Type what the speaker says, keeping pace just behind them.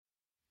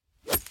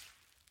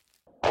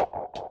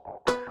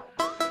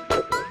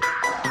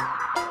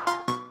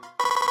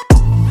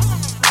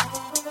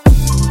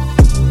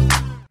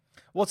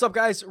What's up,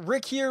 guys?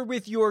 Rick here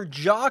with your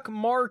Jock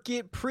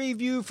Market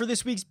preview for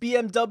this week's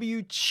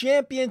BMW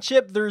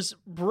Championship. There's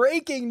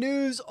breaking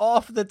news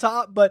off the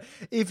top, but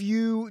if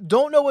you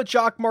don't know what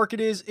Jock Market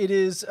is, it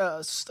is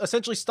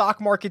essentially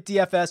stock market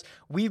DFS.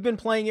 We've been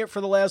playing it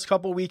for the last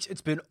couple weeks.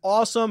 It's been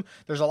awesome.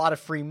 There's a lot of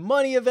free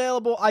money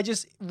available. I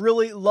just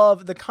really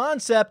love the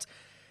concept,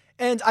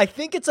 and I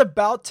think it's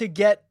about to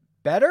get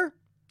better,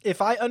 if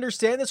I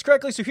understand this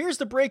correctly. So here's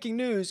the breaking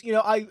news. You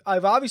know,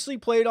 I've obviously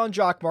played on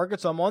Jock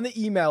Market, so I'm on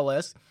the email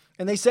list,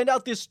 and they send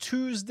out this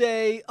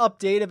Tuesday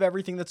update of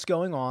everything that's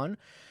going on.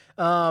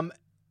 And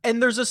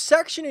there's a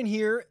section in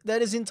here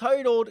that is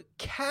entitled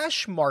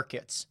Cash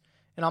Markets.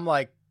 And I'm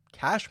like,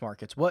 Cash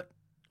Markets? What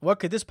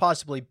could this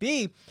possibly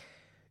be?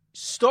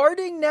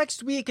 Starting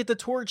next week at the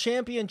Tour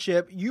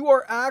Championship, you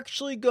are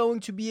actually going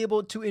to be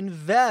able to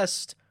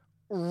invest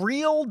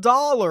real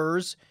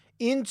dollars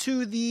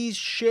into these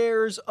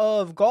shares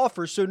of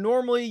golfers. So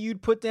normally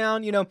you'd put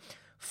down,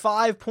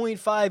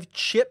 5.5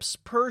 chips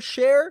per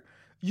share.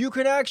 You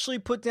can actually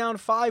put down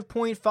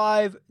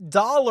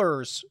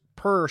 $5.5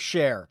 per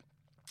share.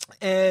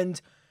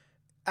 And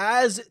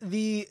as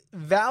the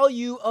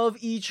value of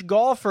each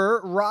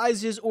golfer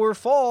rises or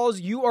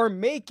falls, you are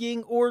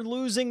making or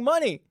losing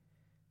money.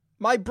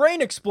 My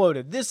brain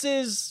exploded. This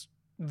is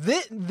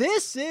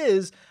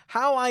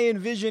how I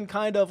envision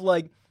kind of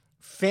like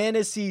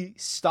fantasy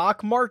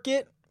stock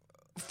market,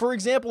 for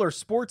example, or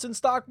sports and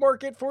stock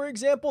market, for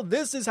example.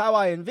 This is how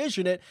I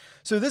envision it.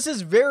 So this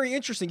is very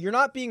interesting. You're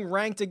not being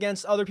ranked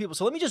against other people.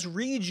 So let me just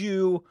read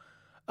you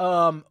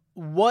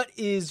what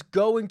is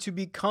going to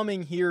be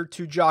coming here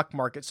to Jock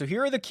Market. So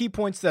here are the key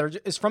points that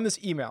is from this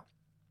email.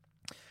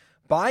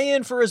 Buy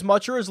in for as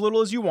much or as little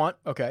as you want.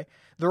 Okay.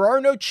 There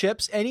are no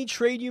chips. Any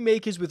trade you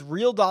make is with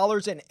real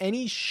dollars, and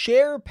any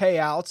share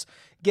payouts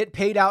get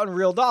paid out in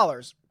real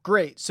dollars.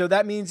 Great. So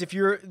that means if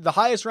you're the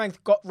highest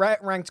ranked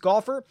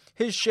golfer,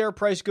 his share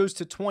price goes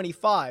to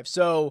 25.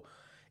 So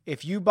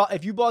if you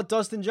bought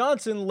Dustin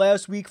Johnson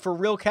last week for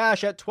real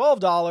cash at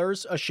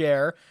 $12 a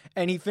share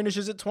and he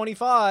finishes at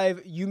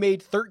 25, you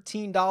made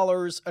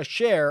 $13 a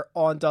share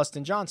on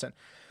Dustin Johnson.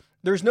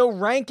 There's no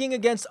ranking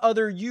against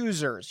other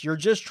users. You're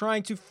just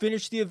trying to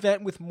finish the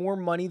event with more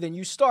money than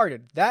you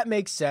started. That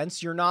makes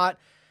sense. You're not.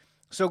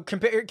 So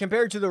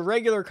compared to the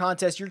regular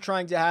contest, you're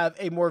trying to have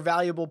a more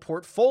valuable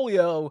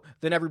portfolio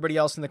than everybody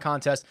else in the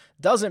contest.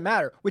 Doesn't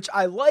matter, which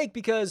I like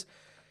because,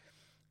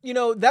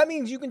 that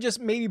means you can just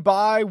maybe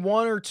buy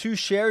one or two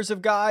shares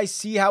of guys,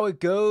 see how it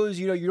goes.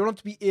 You don't have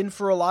to be in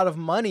for a lot of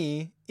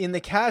money in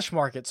the cash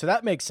market. So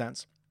that makes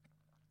sense.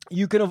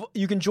 You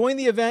can join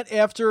the event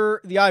after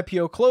the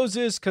IPO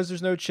closes because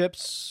there's no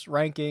chips,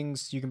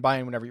 rankings. You can buy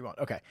in whenever you want.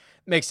 Okay.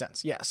 Makes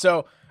sense. Yeah.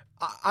 So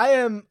I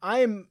don't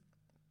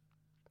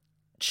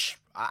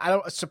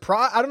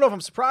know if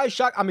I'm surprised,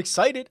 shocked. I'm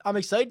excited. I'm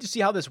excited to see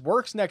how this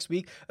works next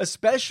week,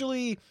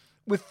 especially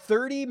with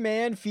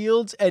 30-man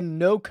fields and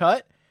no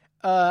cut.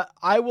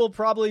 I will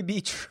probably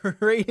be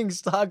trading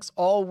stocks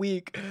all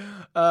week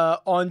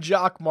on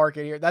Jock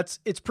Market here.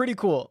 It's pretty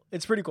cool.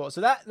 It's pretty cool.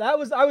 So I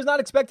was not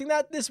expecting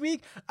that this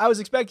week. I was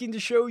expecting to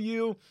show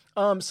you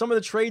some of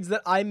the trades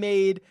that I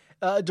made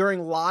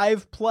during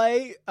live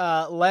play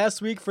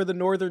last week for the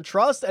Northern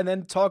Trust, and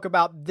then talk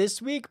about this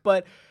week.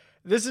 But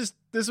this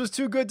was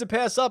too good to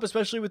pass up,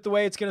 especially with the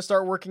way it's going to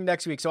start working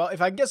next week. So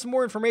if I can get some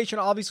more information,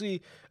 I'll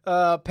obviously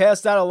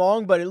pass that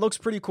along, but it looks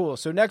pretty cool.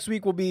 So next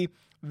week will be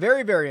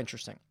very, very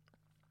interesting.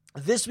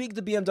 This week,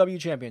 the BMW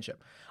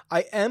Championship.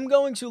 I am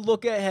going to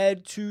look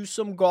ahead to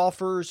some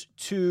golfers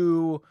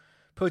to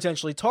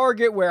potentially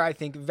target, where I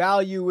think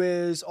value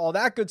is, all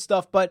that good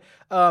stuff. But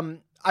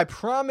I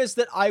promised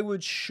that I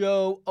would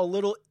show a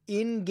little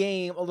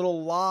in-game, a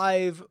little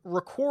live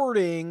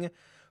recording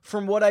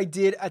from what I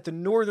did at the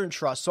Northern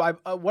Trust. So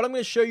what I'm going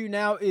to show you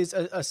now is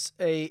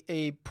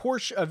a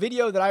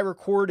video that I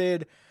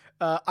recorded,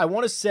 I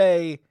want to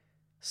say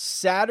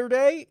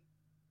Saturday,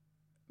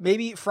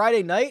 maybe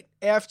Friday night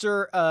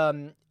after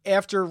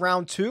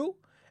round two,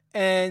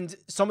 and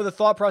some of the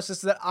thought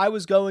process that I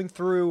was going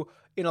through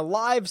in a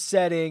live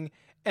setting.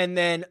 And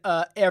then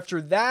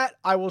after that,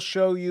 I will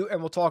show you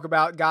and we'll talk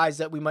about guys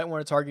that we might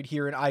want to target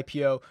here in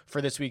IPO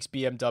for this week's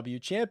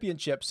BMW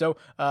Championship. So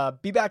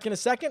be back in a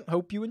second.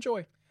 Hope you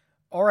enjoy.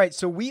 All right,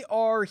 so we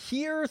are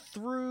here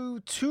through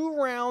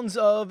 2 rounds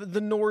of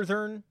the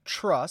Northern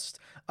Trust.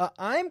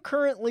 I'm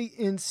currently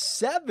in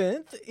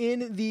 7th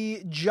in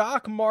the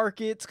Jock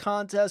Market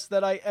contest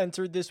that I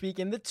entered this week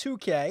in the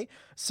 2K,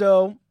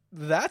 so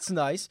that's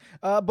nice.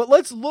 But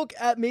let's look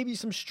at maybe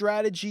some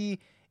strategy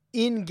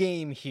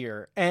in-game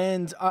here,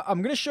 and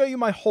I'm going to show you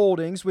my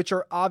holdings, which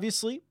are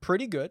obviously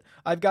pretty good.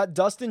 I've got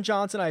Dustin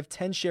Johnson. I have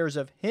 10 shares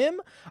of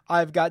him.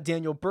 I've got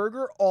Daniel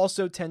Berger,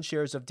 also 10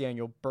 shares of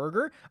Daniel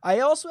Berger. I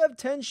also have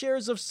 10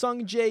 shares of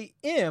Sungjae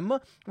Im,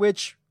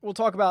 which we'll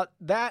talk about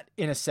that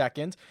in a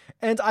second,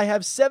 and I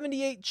have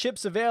 78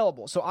 chips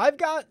available. So I've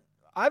got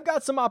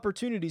some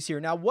opportunities here.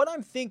 Now, what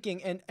I'm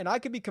thinking, and I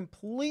could be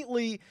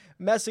completely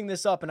messing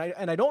this up, and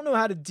I don't know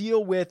how to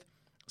deal with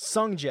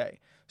Sungjae.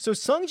 So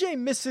Sungjae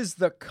misses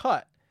the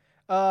cut.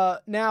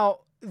 Now,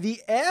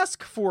 the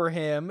ask for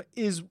him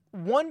is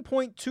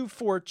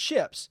 1.24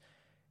 chips.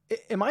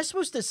 Am I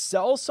supposed to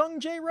sell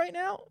Sungjae right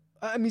now?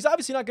 I mean, he's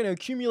obviously not going to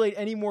accumulate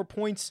any more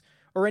points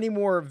or any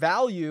more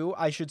value,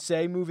 I should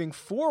say, moving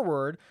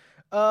forward.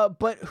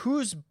 But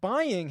who's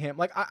buying him?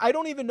 Like, I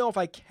don't even know if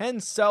I can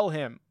sell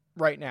him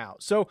right now.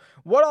 So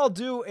what I'll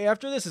do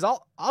after this is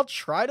I'll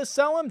try to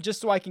sell him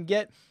just so I can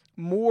get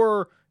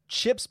more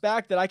chips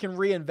back that I can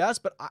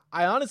reinvest. But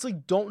I honestly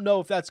don't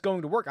know if that's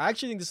going to work. I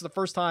actually think this is the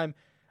first time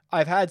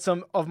I've had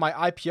some of my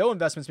IPO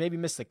investments maybe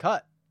miss the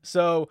cut.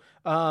 So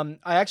I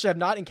actually have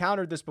not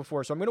encountered this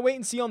before. So I'm going to wait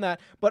and see on that.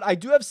 But I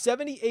do have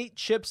 78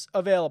 chips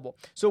available.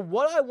 So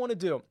what I want to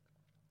do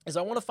is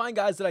I want to find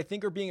guys that I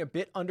think are being a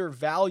bit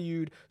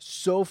undervalued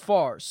so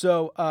far.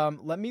 So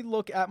let me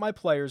look at my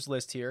players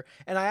list here.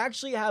 And I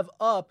actually have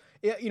up,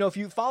 if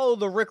you follow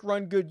the Rick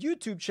Run Good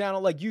YouTube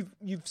channel, like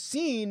you've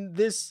seen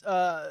this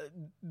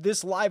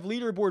this live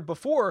leaderboard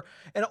before.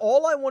 And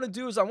all I want to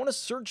do is I want to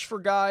search for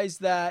guys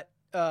that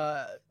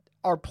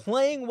are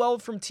playing well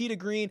from tee to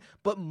green,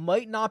 but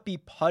might not be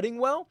putting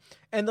well.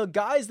 And the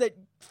guys that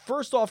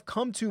first off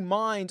come to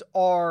mind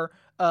are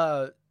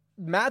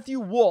Matthew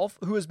Wolff,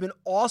 who has been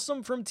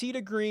awesome from tee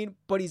to green,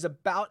 but he's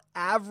about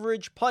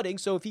average putting.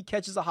 So if he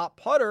catches a hot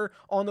putter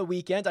on the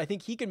weekend, I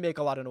think he can make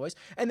a lot of noise.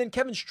 And then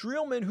Kevin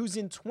Streelman, who's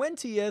in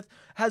 20th,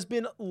 has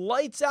been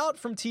lights out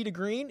from tee to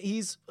green.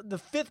 He's the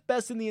 5th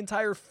best in the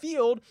entire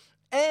field,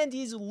 and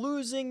he's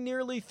losing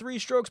nearly 3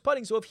 strokes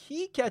putting. So if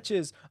he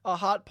catches a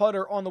hot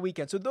putter on the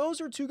weekend. So those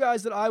are 2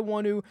 guys that I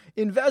want to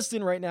invest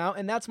in right now,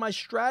 and that's my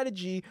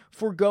strategy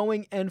for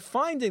going and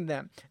finding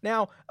them.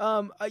 Now,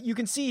 you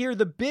can see here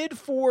the bid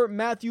for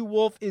Matthew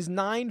Wolff is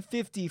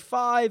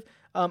 $955.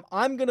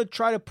 I'm going to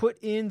try to put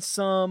in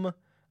I'm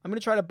going to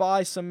try to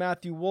buy some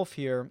Matthew Wolff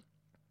here,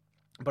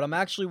 but I'm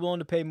actually willing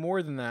to pay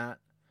more than that.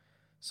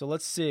 So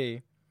let's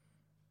see.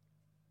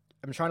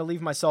 I'm trying to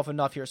leave myself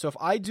enough here. So if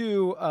I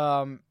do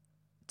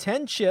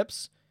 10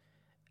 chips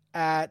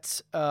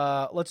at,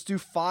 let's do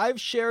 5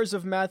 shares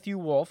of Matthew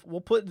Wolff.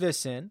 We'll put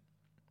this in.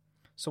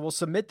 So we'll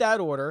submit that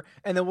order,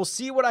 and then we'll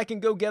see what I can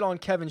go get on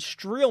Kevin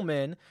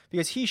Streelman,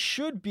 because he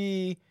should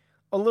be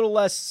a little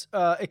less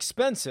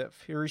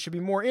expensive here. He should be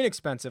more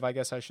inexpensive, I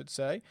guess I should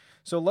say.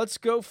 So let's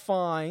go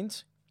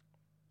find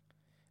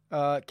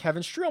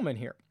Kevin Streelman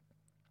here.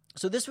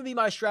 So this would be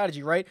my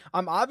strategy, right?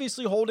 I'm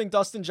obviously holding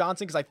Dustin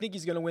Johnson because I think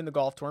he's going to win the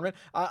golf tournament.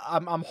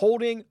 I'm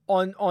holding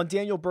on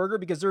Daniel Berger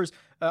because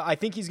I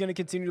think he's going to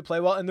continue to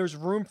play well, and there's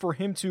room for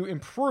him to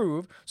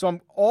improve. So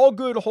I'm all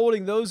good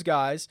holding those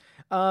guys.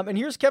 And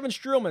here's Kevin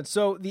Streelman.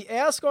 So the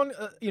ask on,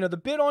 the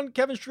bid on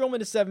Kevin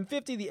Streelman is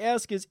 $750. The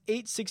ask is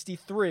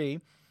 $863.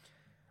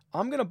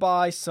 I'm going to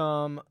buy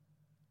some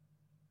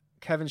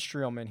Kevin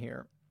Streelman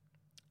here,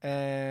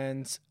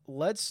 and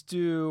let's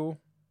do.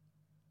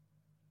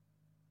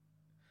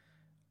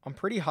 I'm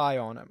pretty high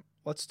on him.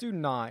 Let's do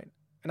 9.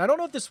 And I don't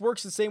know if this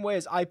works the same way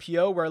as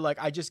IPO, where like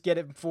I just get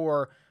it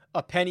for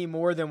a penny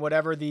more than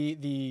whatever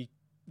the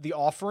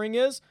offering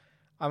is.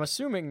 I'm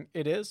assuming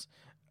it is.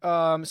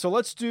 So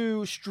let's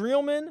do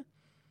Streelman.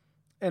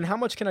 And how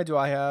much can I do?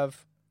 I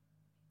have.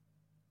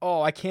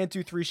 Oh, I can't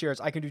do 3 shares.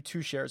 I can do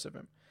 2 shares of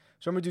him.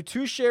 So I'm going to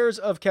do 2 shares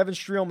of Kevin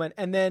Streelman.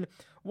 And then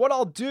what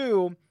I'll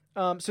do.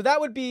 So that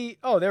would be.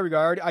 Oh, there we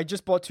go. I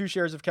just bought 2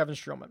 shares of Kevin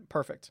Streelman.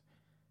 Perfect.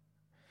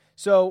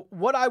 So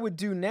what I would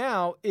do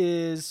now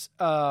is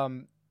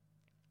I'm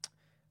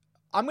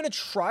going to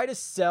try to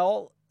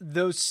sell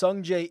those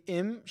Sungjae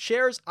Im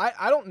shares.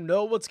 I don't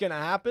know what's going to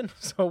happen,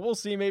 so we'll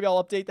see. Maybe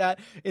I'll update that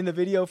in the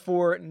video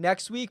for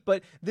next week.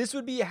 But this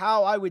would be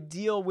how I would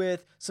deal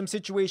with some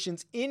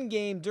situations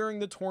in-game during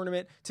the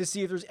tournament to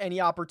see if there's any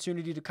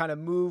opportunity to kind of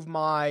move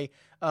my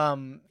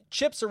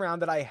chips around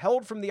that I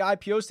held from the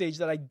IPO stage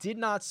that I did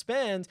not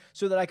spend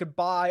so that I could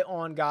buy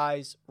on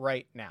guys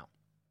right now.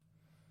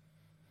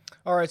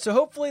 All right, so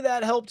hopefully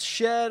that helped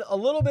shed a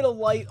little bit of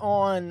light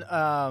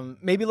on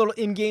maybe a little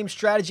in-game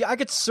strategy. I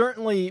could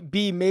certainly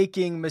be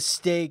making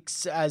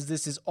mistakes as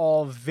this is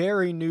all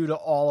very new to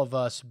all of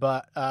us,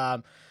 but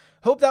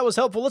hope that was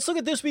helpful. Let's look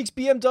at this week's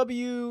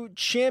BMW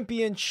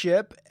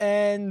Championship,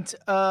 and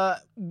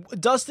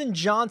Dustin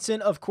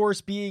Johnson, of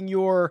course, being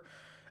your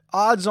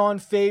odds-on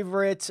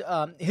favorite.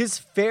 His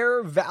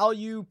fair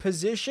value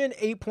position,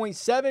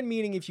 8.7,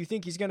 meaning if you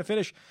think he's going to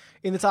finish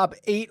in the top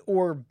 8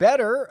 or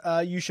better,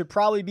 you should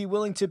probably be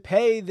willing to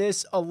pay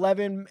this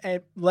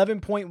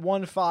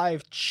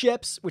 11.15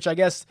 chips, which I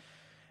guess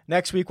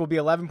next week will be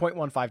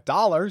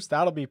 $11.15.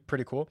 That'll be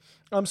pretty cool.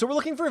 So we're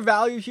looking for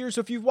value here.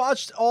 So if you've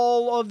watched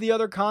all of the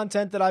other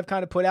content that I've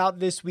kind of put out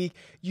this week,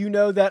 you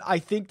know that I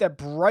think that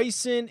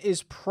Bryson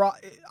is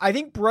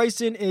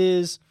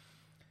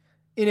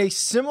in a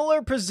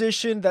similar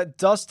position that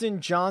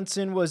Dustin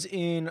Johnson was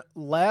in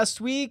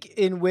last week,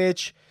 in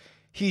which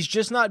he's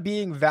just not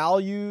being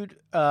valued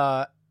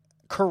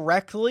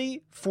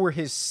correctly for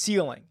his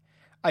ceiling.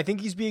 I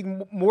think he's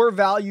being more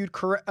valued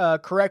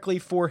correctly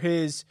for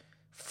his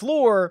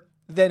floor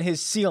than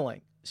his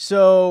ceiling.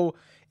 So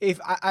if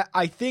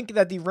I think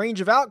that the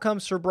range of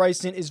outcomes for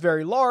Bryson is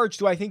very large.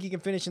 Do I think he can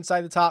finish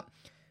inside the top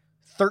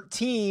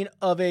 13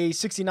 of a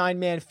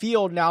 69-man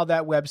field now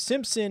that Webb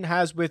Simpson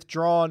has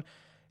withdrawn?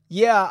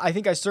 Yeah, I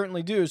think I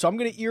certainly do. So I'm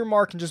going to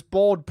earmark and just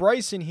bold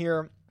Bryson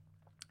here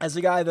as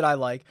a guy that I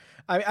like.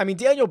 I mean,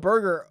 Daniel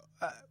Berger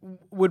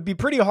would be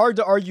pretty hard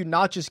to argue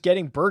not just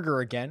getting Berger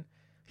again.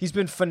 He's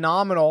been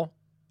phenomenal,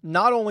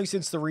 not only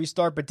since the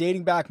restart, but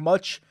dating back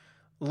much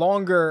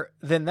longer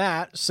than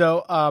that.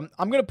 So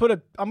I'm going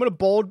to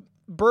bold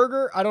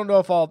Berger. I don't know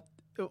if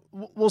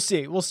we'll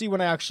see. We'll see when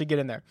I actually get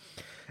in there.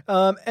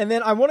 And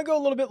then I want to go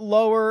a little bit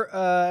lower.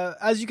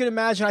 As you can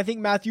imagine, I think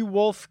Matthew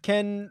Wolff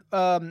can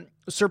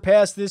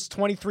surpass this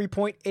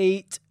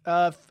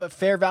 23.8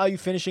 fair value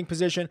finishing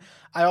position.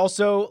 I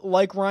also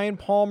like Ryan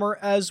Palmer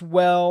as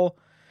well.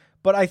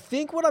 But I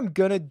think what I'm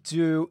going to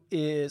do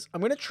is I'm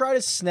going to try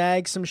to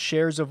snag some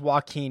shares of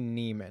Joaquin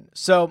Niemann.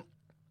 So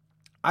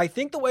I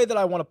think the way that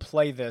I want to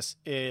play this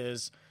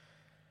is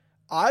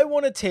I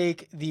want to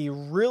take the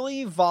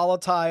really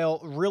volatile,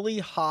 really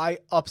high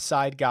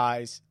upside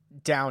guys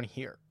down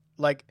here.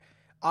 Like,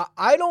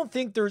 I don't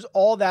think there's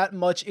all that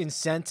much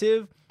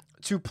incentive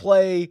to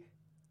play,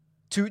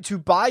 to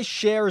buy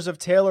shares of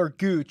Taylor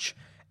Gooch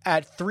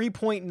at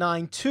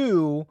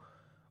 3.92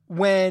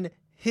 when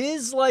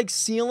his like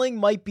ceiling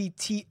might be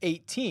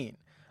T18.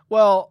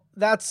 Well,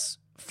 that's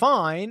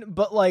fine,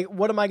 but like,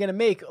 what am I going to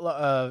make?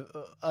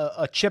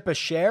 A chip a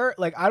share?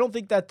 Like, I don't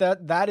think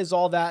that is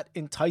all that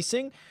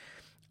enticing.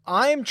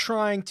 I'm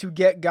trying to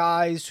get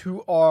guys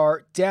who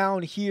are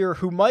down here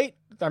who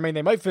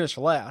they might finish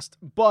last,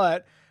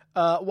 but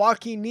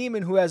Joaquin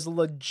Niemann, who has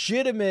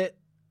legitimate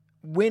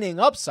winning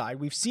upside.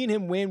 We've seen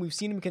him win. We've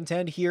seen him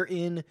contend here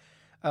in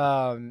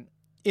the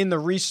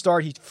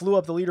restart. He flew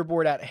up the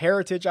leaderboard at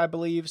Heritage, I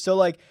believe. So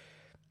like,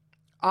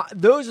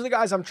 those are the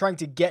guys I'm trying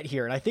to get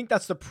here. And I think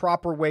that's the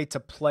proper way to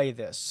play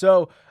this.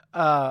 So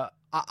I'm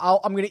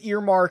going to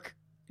earmark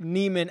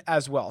Niemann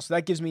as well. So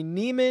that gives me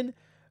Niemann,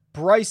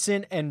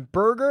 Bryson, and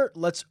Berger.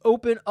 Let's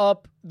open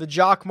up the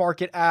Jock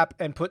Market app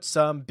and put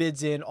some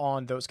bids in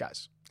on those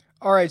guys.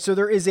 All right, so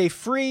there is a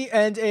free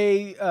and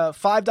a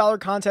 $5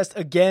 contest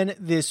again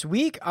this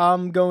week.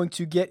 I'm going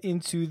to get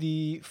into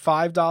the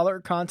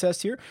 $5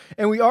 contest here.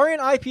 And we are in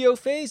IPO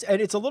phase,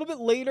 and it's a little bit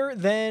later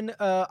than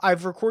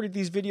I've recorded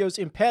these videos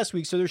in past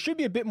weeks, so there should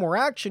be a bit more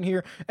action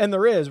here, and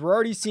there is. We're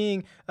already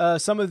seeing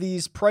some of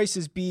these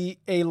prices be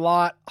a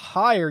lot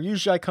higher.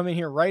 Usually I come in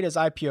here right as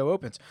IPO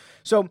opens.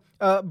 So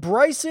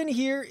Bryson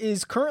here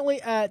is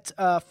currently at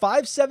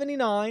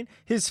 $579.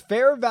 His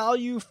fair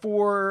value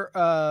for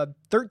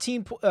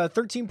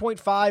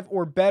 13.5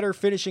 or better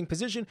finishing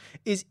position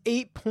is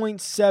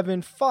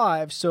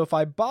 8.75. So if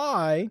I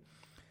buy,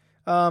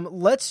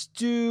 let's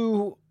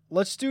do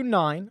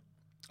 9.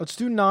 Let's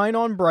do 9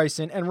 on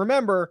Bryson. And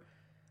remember,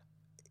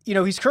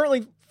 he's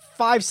currently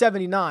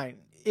 579.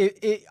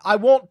 I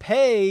won't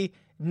pay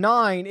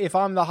 9 if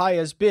I'm the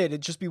highest bid.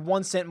 It'd just be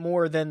 1 cent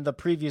more than the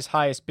previous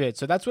highest bid.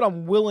 So that's what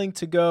I'm willing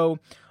to go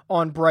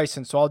on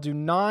Bryson. So I'll do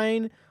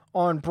 9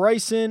 on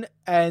Bryson,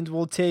 and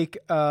we'll take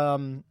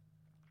 12,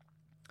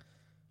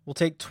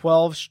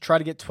 try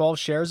to get 12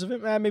 shares of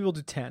it. Maybe we'll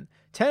do 10.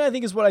 10 I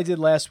think is what I did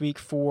last week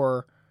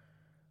for,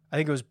 I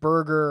think it was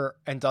Berger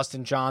and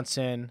Dustin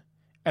Johnson,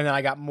 and then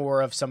I got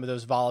more of some of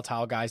those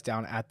volatile guys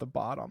down at the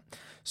bottom.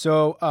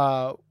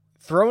 So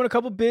throw in a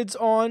couple bids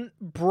on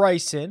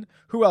Bryson.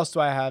 Who else do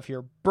I have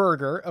here?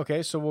 Berger.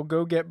 Okay, so we'll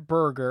go get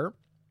Berger.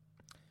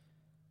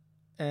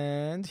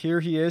 And here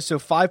he is. So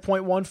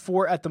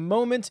 5.14 at the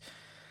moment.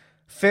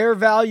 Fair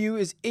value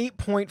is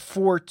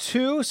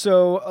 8.42,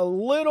 so a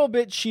little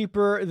bit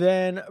cheaper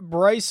than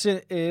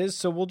Bryson is.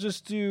 So we'll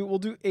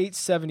do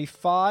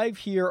 875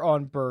 here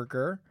on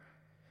Berger.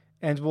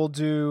 And we'll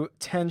do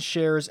 10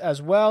 shares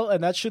as well.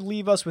 And that should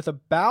leave us with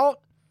about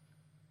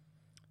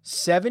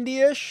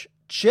 70-ish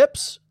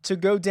chips to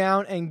go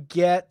down and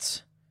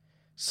get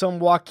some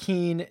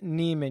Joaquin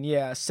Niemann.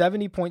 Yeah,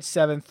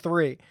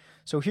 70.73.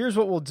 So here's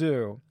what we'll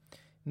do.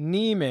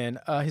 Niemann,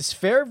 his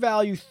fair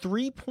value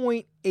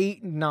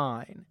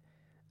 3.89.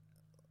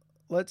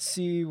 Let's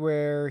see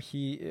where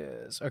he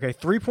is. Okay,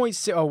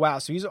 3.6. Oh wow,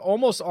 so he's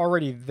almost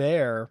already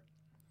there.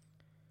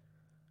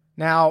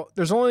 Now,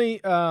 there's only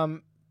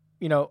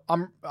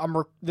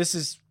this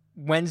is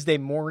Wednesday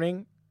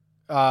morning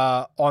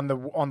on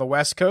the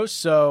West Coast,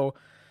 so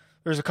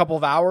there's a couple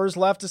of hours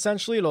left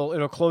essentially.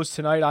 It'll close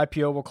tonight.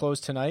 IPO will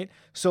close tonight.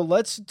 So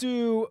let's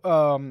do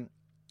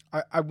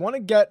I want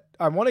to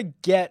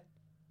get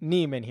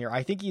Niemann here.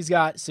 I think he's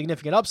got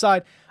significant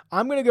upside.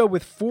 I'm going to go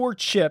with 4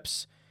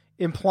 chips,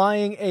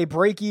 implying a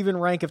break-even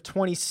rank of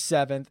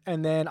 27th,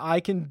 and then I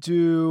can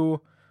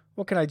do,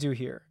 what can I do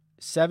here?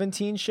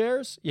 17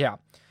 shares? Yeah,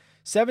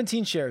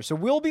 17 shares. So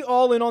we'll be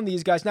all in on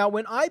these guys. Now,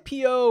 when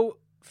IPO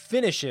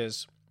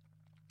finishes,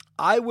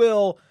 I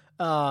will,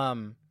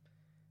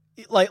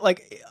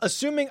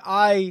 assuming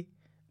I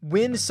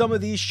win some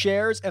of these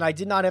shares and I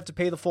did not have to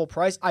pay the full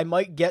price, I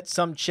might get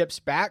some chips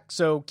back.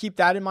 So keep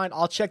that in mind.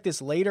 I'll check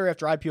this later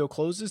after IPO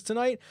closes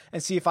tonight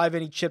and see if I have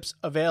any chips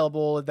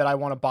available that I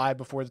want to buy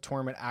before the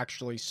tournament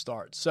actually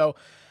starts. So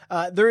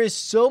there is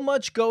so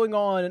much going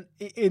on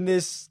in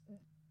this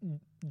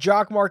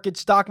jock market,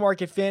 stock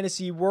market,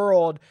 fantasy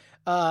world,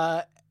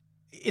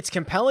 it's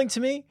compelling to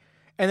me.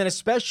 And then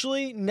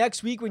especially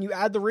next week when you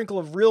add the wrinkle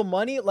of real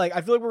money, like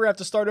I feel like we're gonna have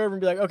to start over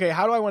and be like, okay,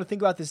 how do I want to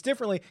think about this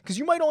differently? Because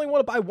you might only want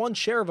to buy one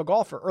share of a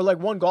golfer or like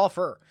one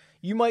golfer.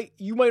 You might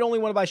only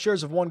want to buy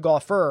shares of one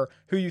golfer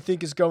who you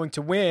think is going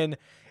to win.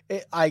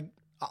 I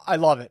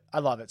love it. I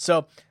love it.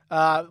 So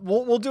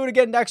we'll do it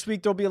again next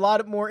week. There'll be a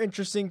lot more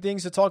interesting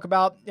things to talk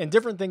about and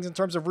different things in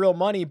terms of real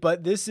money.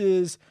 But this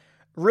is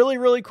really,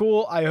 really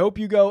cool. I hope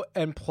you go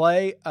and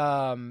play.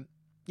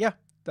 Yeah,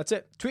 that's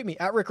it. Tweet me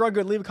at Rick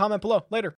Rungood. Leave a comment below. Later.